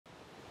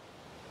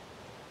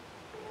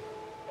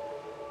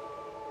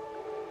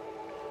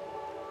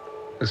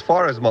As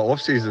far as my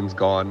off-season's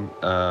gone,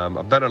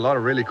 I've done a lot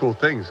of really cool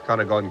things.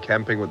 Kind of gone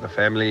camping with the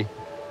family,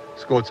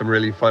 scored some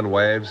really fun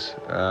waves,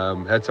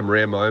 had some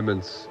rare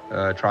moments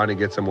trying to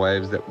get some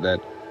waves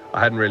that I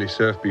hadn't really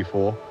surfed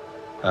before.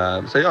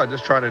 So yeah,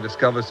 just trying to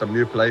discover some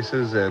new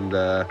places and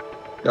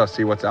yeah,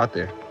 see what's out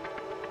there.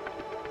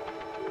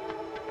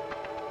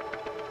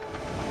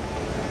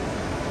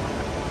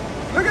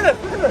 Look at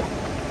this, look at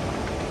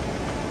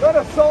this. That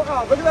is so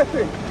out. Look at that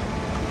thing.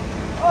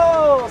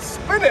 Oh,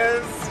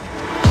 spinners.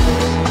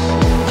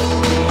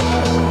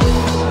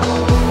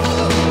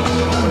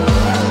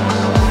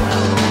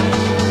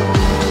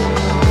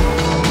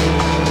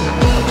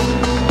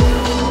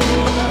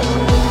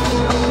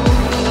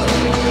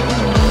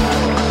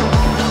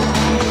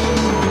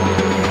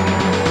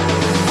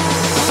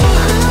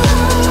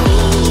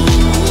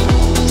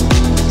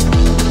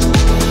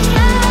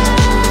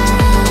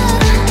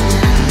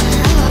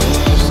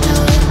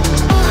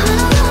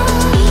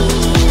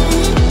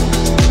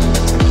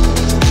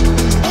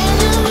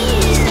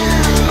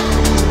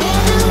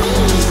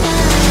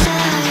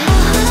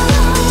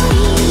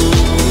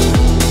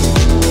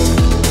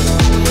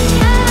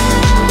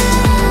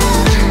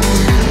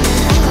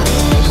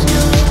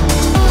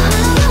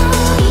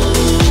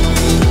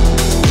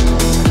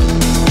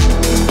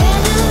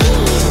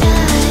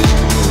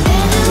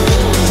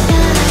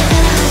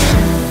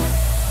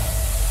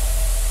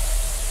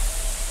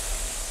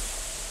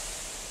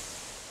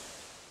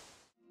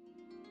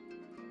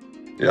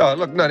 Yeah,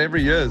 look, not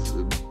every year is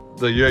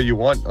the year you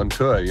want on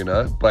tour, you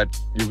know, but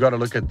you've got to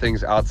look at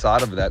things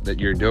outside of that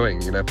you're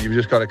doing. You know, you've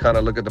just got to kind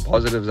of look at the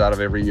positives out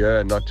of every year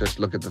and not just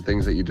look at the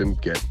things that you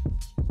didn't get.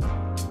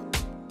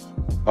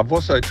 I've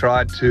also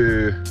tried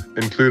to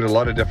include a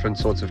lot of different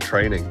sorts of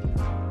training.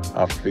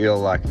 I feel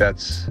like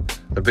that's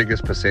the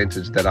biggest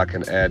percentage that I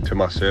can add to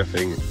my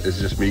surfing is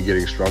just me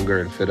getting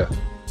stronger and fitter.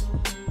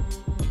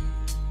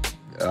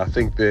 I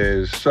think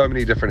there's so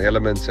many different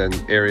elements and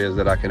areas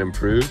that I can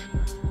improve.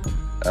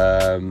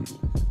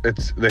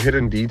 It's the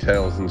hidden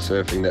details in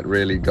surfing that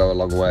really go a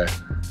long way.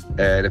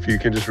 And if you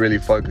can just really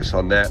focus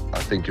on that, I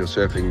think your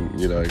surfing,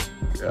 you know,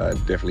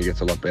 definitely gets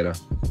a lot better.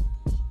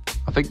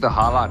 I think the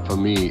highlight for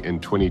me in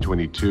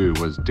 2022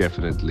 was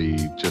definitely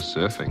just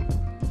surfing.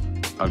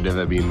 I've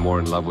never been more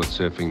in love with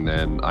surfing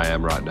than I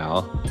am right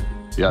now.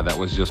 Yeah, that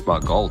was just my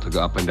goal, to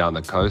go up and down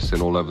the coast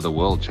and all over the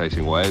world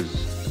chasing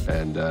waves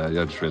and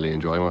yeah, just really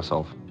enjoying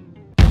myself.